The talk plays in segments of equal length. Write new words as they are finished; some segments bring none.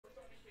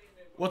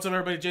What's up,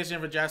 everybody? Jason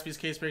here for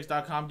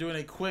JaspysCaseBreaks.com, doing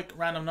a quick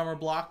random number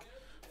block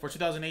for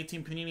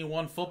 2018 Panini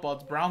 1 football.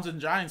 It's Browns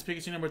and Giants,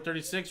 Pikachu number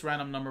 36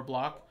 random number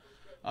block.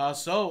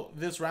 So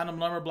this random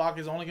number block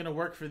is only going to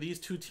work for these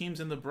two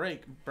teams in the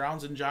break,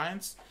 Browns and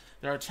Giants.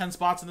 There are 10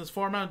 spots in this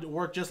format. It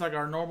work just like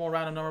our normal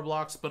random number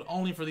blocks, but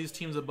only for these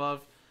teams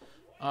above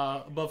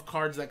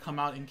cards that come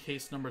out in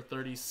case number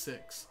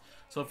 36.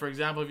 So, for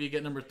example, if you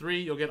get number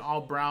 3, you'll get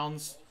all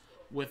Browns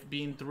with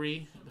being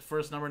 3, the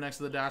first number next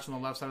to the dash on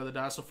the left side of the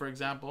dash. So, for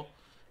example,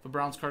 if a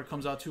Browns card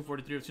comes out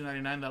 243 of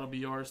 299, that'll be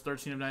yours.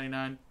 13 of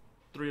 99,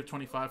 3 of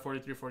 25,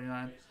 43 of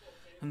 49,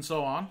 and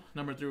so on.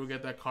 Number 3 will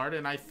get that card.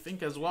 And I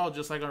think as well,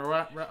 just like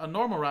a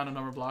normal random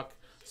number block,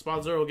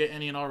 spot 0 will get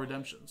any and all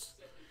redemptions.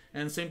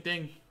 And same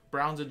thing,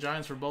 Browns and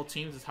Giants for both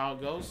teams is how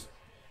it goes.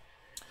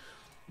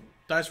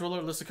 Dice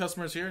roller, list of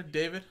customers here.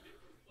 David,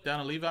 down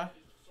to Levi.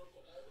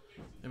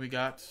 Then we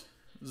got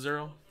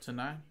 0 to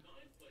 9.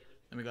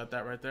 And we got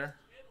that right there.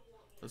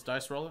 Let's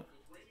dice roll it.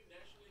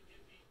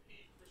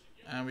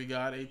 And we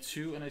got a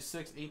 2 and a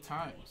 6 8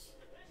 times.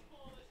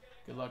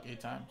 Good luck 8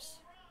 times.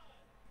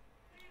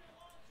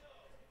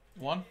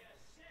 1,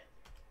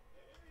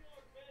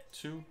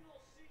 2,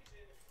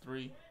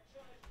 3,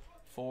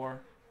 4,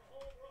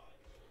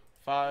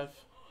 5,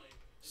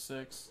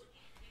 6,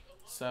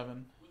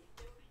 7,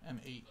 and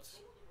 8.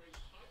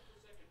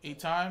 8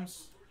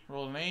 times.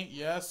 Roll an 8.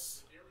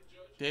 Yes.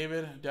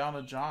 David down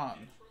to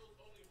John.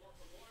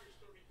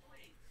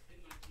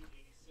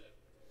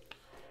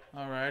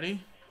 Alrighty.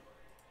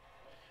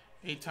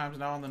 8 times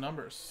now on the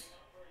numbers.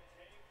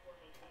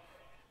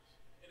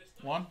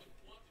 1,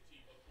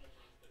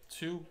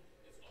 2,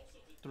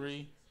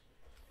 3,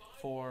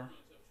 4,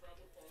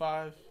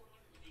 5,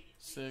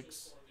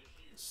 6,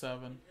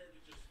 7,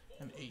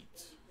 and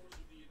 8.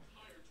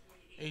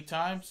 8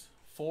 times.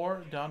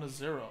 4 down to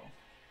 0.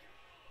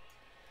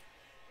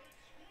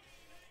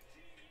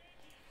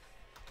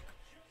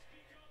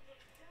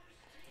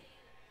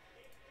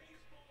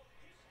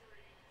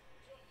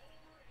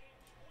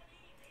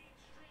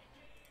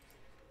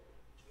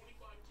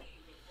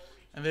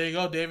 And there you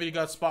go, David, you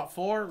got spot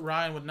 4,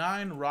 Ryan with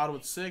 9, Rod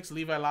with 6,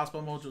 Levi last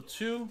but mojo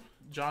 2,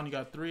 John you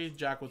got 3,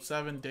 Jack with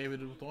 7,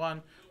 David with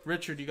 1,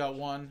 Richard you got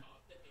 1,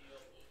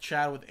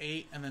 Chad with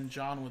 8, and then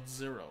John with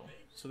 0.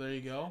 So there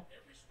you go.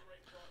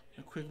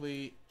 I'll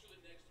quickly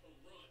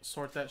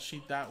sort that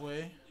sheet that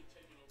way.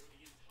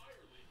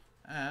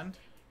 And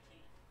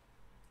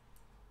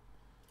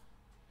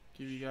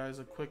give you guys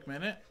a quick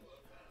minute.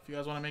 If you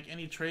guys want to make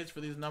any trades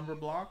for these number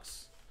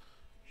blocks,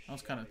 that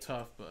was kind of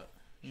tough, but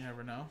you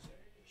never know.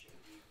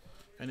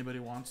 Anybody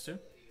wants to.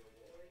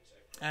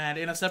 And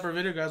in a separate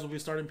video, guys, we'll be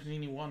starting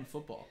Panini 1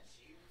 football.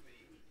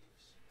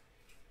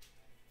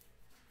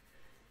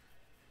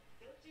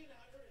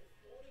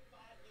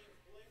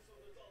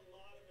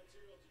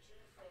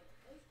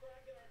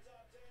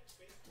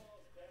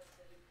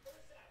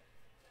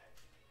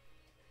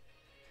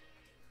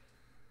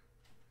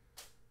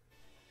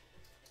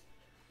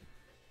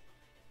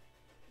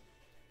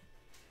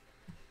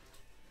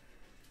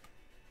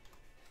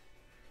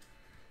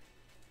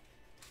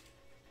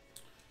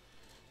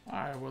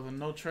 Alright, well then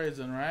no trades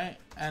then, right?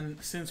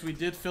 And since we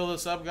did fill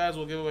this up, guys,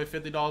 we'll give away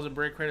 $50 in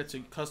break credit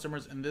to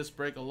customers in this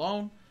break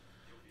alone.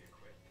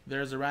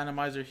 There's a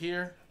randomizer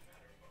here.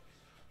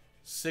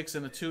 6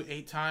 and a 2,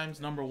 8 times.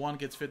 Number 1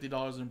 gets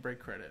 $50 in break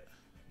credit.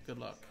 Good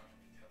luck.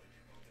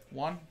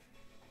 1,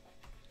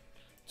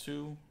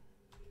 2,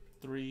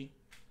 3,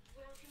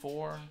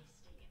 4,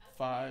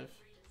 5,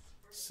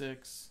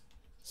 6,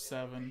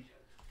 7,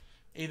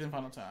 8th and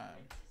final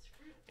time.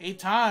 8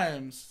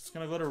 times. It's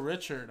going to go to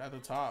Richard at the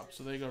top.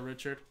 So there you go,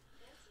 Richard.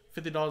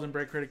 $50 in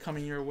break credit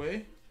coming your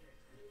way.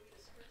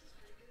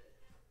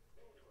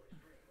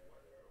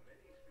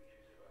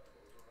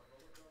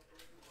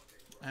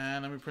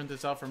 And let me print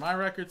this out for my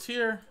records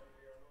here.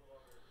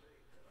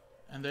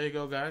 And there you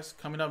go, guys.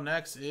 Coming up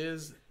next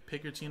is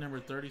pick your team number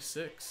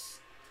 36.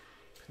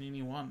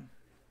 Panini 1.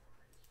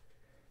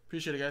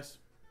 Appreciate it, guys.